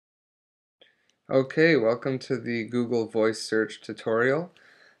Okay, welcome to the Google Voice Search tutorial.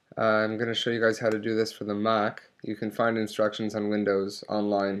 I'm going to show you guys how to do this for the Mac. You can find instructions on Windows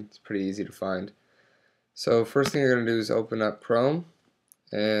online. It's pretty easy to find. So first thing you're going to do is open up Chrome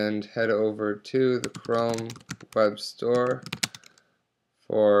and head over to the Chrome Web Store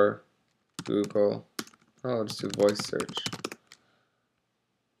for Google. Oh, I'll just do voice search.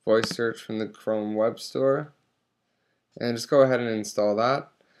 Voice search from the Chrome Web Store, and just go ahead and install that.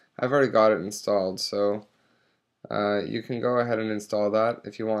 I've already got it installed, so you can go ahead and install that.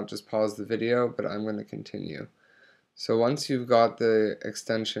 If you want, just pause the video, but I'm going to continue. So once you've got the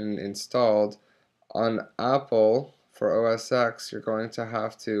extension installed, on Apple for OS X, you're going to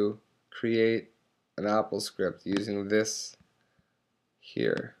have to create an Apple script using this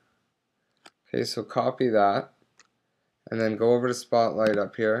here. Okay, so copy that, and then go over to Spotlight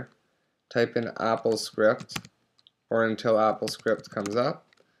up here, type in Apple script, or until Apple script comes up,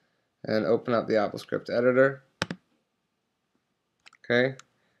 and open up the Apple script editor. Okay,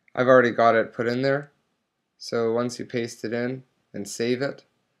 I've already got it put in there, so once you paste it in and save it,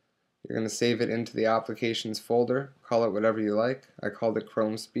 you're going to save it into the applications folder. Call it whatever you like. I called it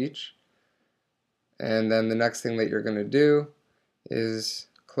Chrome Speech. And then the next thing that you're going to do is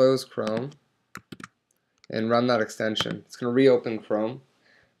close Chrome and run that extension. It's going to reopen Chrome,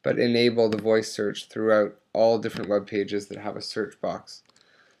 but enable the voice search throughout all different web pages that have a search box.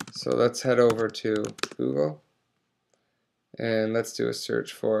 So let's head over to Google and let's do a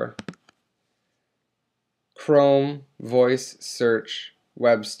search for Chrome Voice Search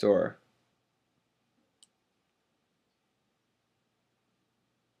Web Store.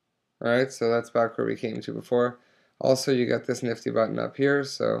 Alright, so that's back where we came to before. Also, you got this nifty button up here,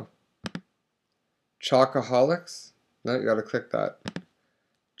 so Chocoholics. No, you gotta click that.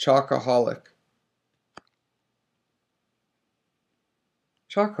 Chocoholic.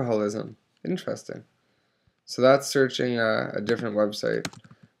 Chocoholism. Interesting. So that's searching a different website.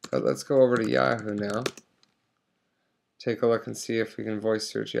 But let's go over to Yahoo now. Take a look and see if we can voice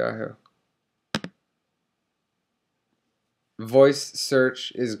search Yahoo. Voice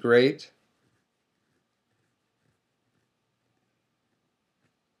search is great.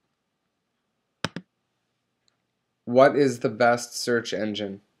 What is the best search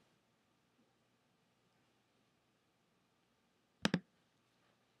engine?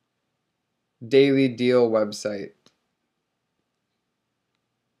 Daily Deal website.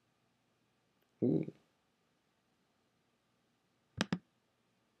 Ooh.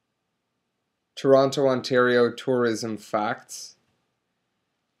 Toronto, Ontario tourism facts.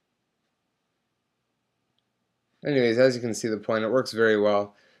 Anyways, as you can see the point, it works very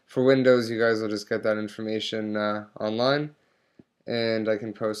well. For Windows, you guys will just get that information online, and I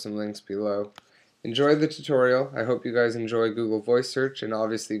can post some links below. Enjoy the tutorial. I hope you guys enjoy Google Voice Search, and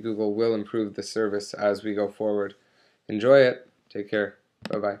obviously Google will improve the service as we go forward. Enjoy it. Take care.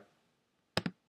 Bye-bye.